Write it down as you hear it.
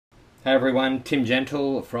Hey everyone, Tim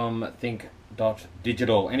Gentle from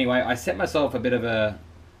Think.Digital. Anyway, I set myself a bit of a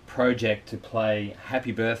project to play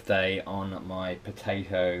Happy Birthday on my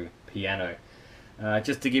potato piano.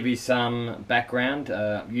 Just to give you some background,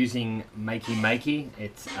 using MaKey MaKey,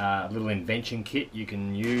 it's a little invention kit you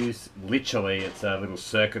can use. Literally, it's a little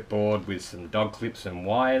circuit board with some dog clips and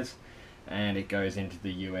wires, and it goes into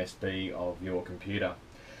the USB of your computer.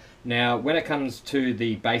 Now, when it comes to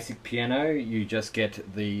the basic piano, you just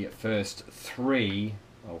get the first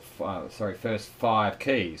first five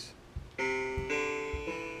keys.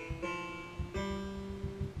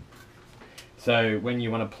 So when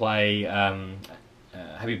you want to play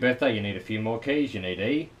Happy Birthday, you need a few more keys. You need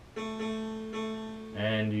E,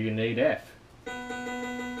 and you need F.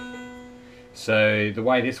 So the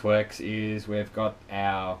way this works is we've got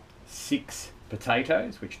our 6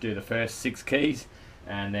 potatoes, which do the first 6 keys,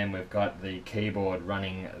 and then we've got the keyboard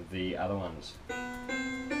running the other ones.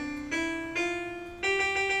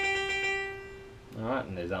 Alright,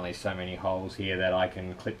 and there's only so many holes here that I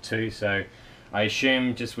can clip to, so I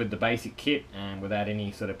assume just with the basic kit and without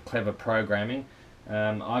any sort of clever programming,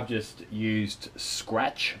 I've just used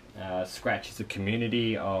Scratch. Scratch is a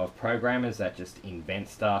community of programmers that just invent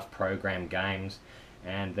stuff, program games,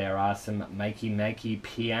 and there are some MaKey MaKey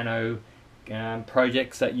Piano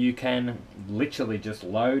projects that you can literally just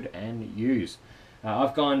load and use.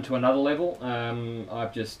 I've gone to another level.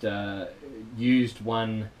 I've just used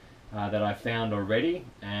one that I found already,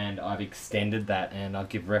 and I've extended that, and I'll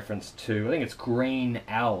give reference to, I think it's Green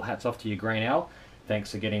L. Hats off to you, Green L.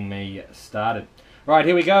 Thanks for getting me started. Right,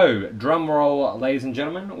 here we go. Drum roll, ladies and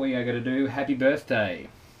gentlemen. We are going to do Happy Birthday.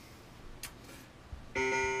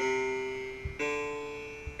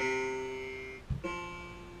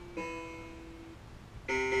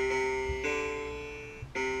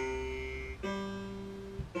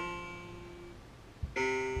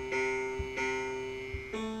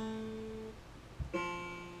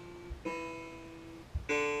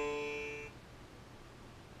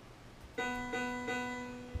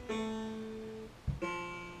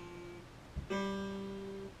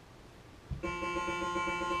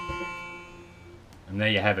 And there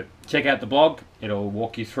you have it. Check out the blog. It'll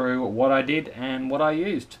walk you through what I did and what I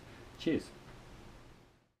used. Cheers.